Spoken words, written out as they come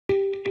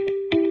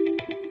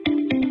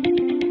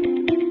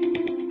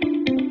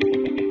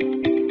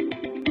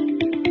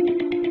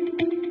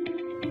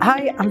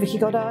Hi, I'm Vikki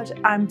Goddard.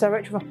 I'm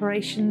Director of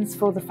Operations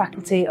for the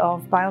Faculty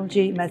of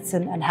Biology,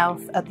 Medicine and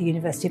Health at the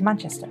University of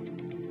Manchester.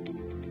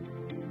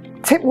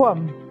 Tip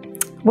 1.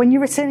 When you're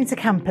returning to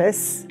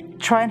campus,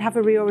 try and have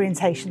a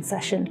reorientation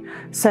session.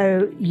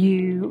 So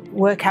you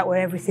work out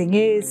where everything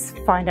is,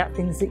 find out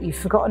things that you've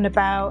forgotten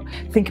about,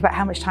 think about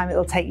how much time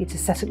it'll take you to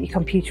set up your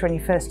computer on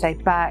your first day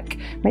back,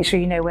 make sure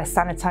you know where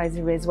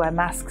sanitizer is, where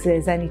masks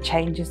is, any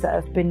changes that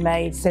have been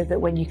made so that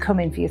when you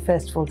come in for your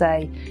first full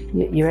day,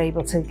 you're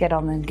able to get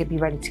on and be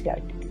ready to go.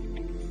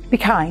 Be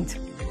kind.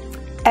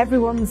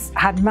 Everyone's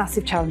had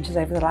massive challenges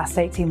over the last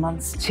 18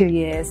 months, 2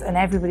 years, and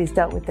everybody's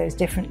dealt with those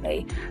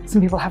differently. Some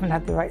people haven't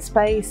had the right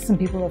space, some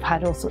people have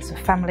had all sorts of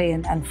family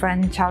and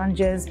friend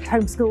challenges,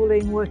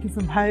 homeschooling, working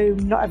from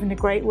home, not having a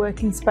great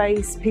working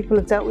space. People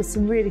have dealt with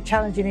some really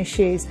challenging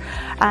issues,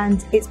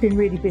 and it's been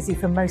really busy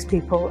for most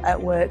people at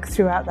work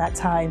throughout that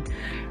time.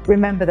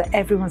 Remember that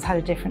everyone's had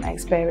a different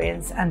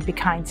experience, and be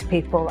kind to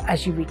people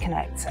as you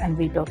reconnect and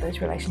rebuild those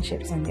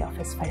relationships in the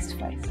office face to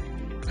face.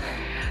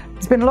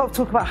 There's been a lot of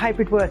talk about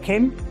hybrid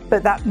working,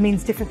 but that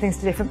means different things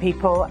to different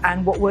people,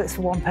 and what works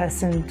for one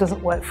person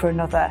doesn't work for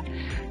another.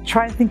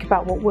 Try and think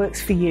about what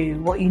works for you,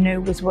 what you know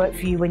has worked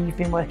for you when you've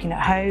been working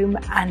at home,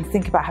 and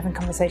think about having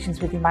conversations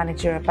with your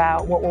manager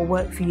about what will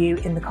work for you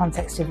in the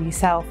context of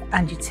yourself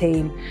and your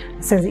team,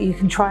 so that you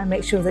can try and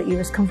make sure that you're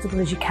as comfortable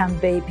as you can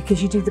be,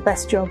 because you do the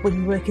best job when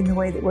you work in the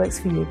way that works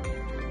for you.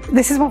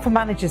 This is one for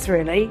managers,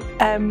 really.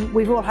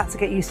 We've all had to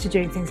get used to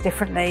doing things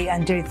differently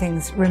and doing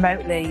things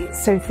remotely.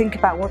 So think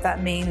about what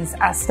that means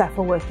as staff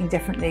are working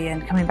differently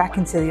and coming back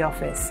into the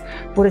office.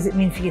 What does it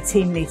mean for your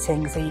team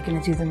meetings? Are you going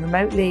to do them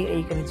remotely? Are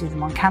you going to do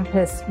them on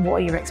campus? What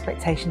are your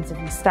expectations of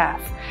your staff?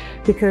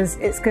 Because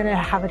it's going to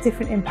have a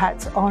different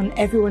impact on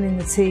everyone in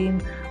the team,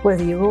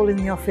 whether you're all in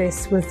the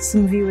office, whether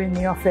some of you are in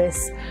the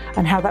office,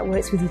 and how that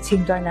works with your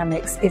team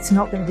dynamics. It's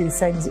not going to be the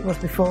same as it was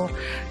before.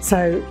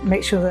 So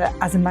make sure that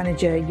as a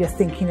manager, you're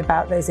thinking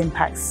about those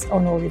impacts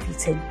on all of your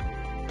team.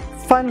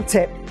 Final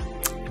tip,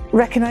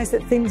 recognise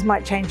that things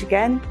might change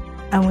again,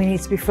 and we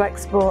need to be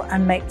flexible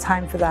and make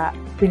time for that.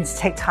 We need to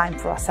take time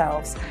for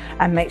ourselves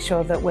and make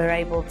sure that we're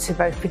able to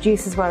both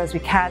produce as well as we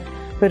can,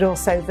 but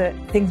also that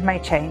things may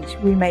change.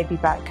 We may be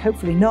back,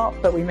 hopefully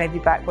not, but we may be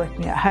back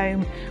working at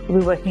home. We'll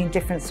be working in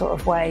different sort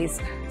of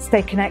ways.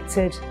 Stay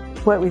connected,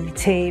 work with your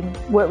team,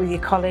 work with your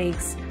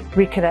colleagues,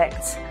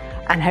 reconnect,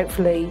 and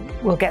hopefully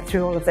we'll get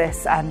through all of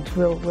this and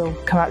we'll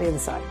come out the other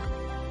side.